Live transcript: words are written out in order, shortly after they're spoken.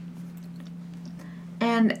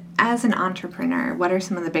And as an entrepreneur, what are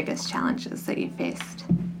some of the biggest challenges that you faced?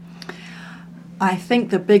 I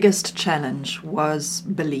think the biggest challenge was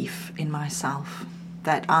belief in myself,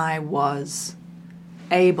 that I was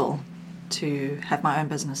able to have my own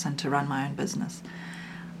business and to run my own business.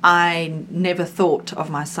 I never thought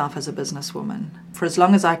of myself as a businesswoman. For as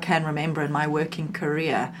long as I can remember in my working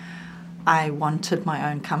career, I wanted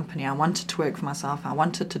my own company. I wanted to work for myself. I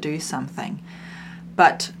wanted to do something.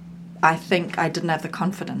 But I think I didn't have the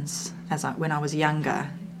confidence when I was younger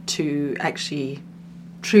to actually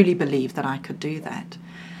truly believe that I could do that.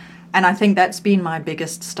 And I think that's been my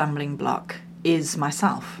biggest stumbling block, is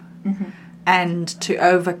myself. Mm-hmm. And to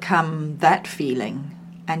overcome that feeling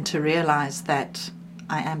and to realize that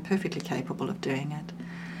I am perfectly capable of doing it.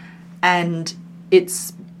 And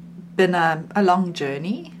it's been a long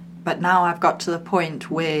journey, but now I've got to the point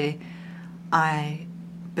where I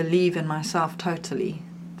believe in myself totally,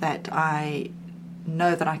 that I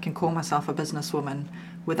know that I can call myself a businesswoman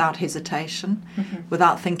without hesitation, mm-hmm.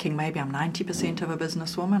 without thinking maybe I'm 90% of a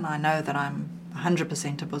businesswoman. I know that I'm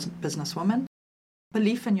 100% a businesswoman.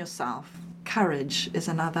 Belief in yourself. Courage is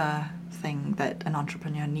another thing that an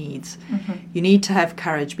entrepreneur needs. Mm-hmm. You need to have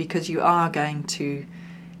courage because you are going to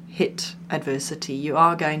hit adversity. You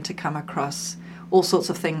are going to come across all sorts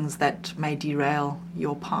of things that may derail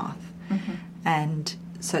your path. Mm-hmm. And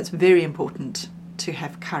so it's very important to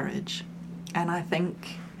have courage. And I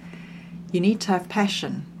think you need to have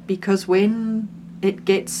passion, because when it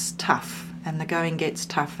gets tough and the going gets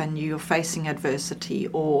tough and you're facing adversity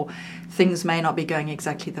or things may not be going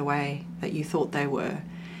exactly the way that you thought they were,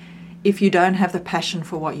 if you don't have the passion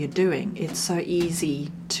for what you're doing, it's so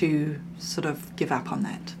easy to sort of give up on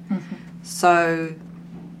that. Mm-hmm. So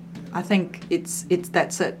I think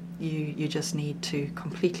that's it. You just need to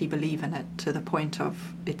completely believe in it to the point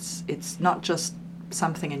of it's not just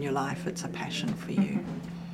something in your life, it's a passion for you. Mm-hmm.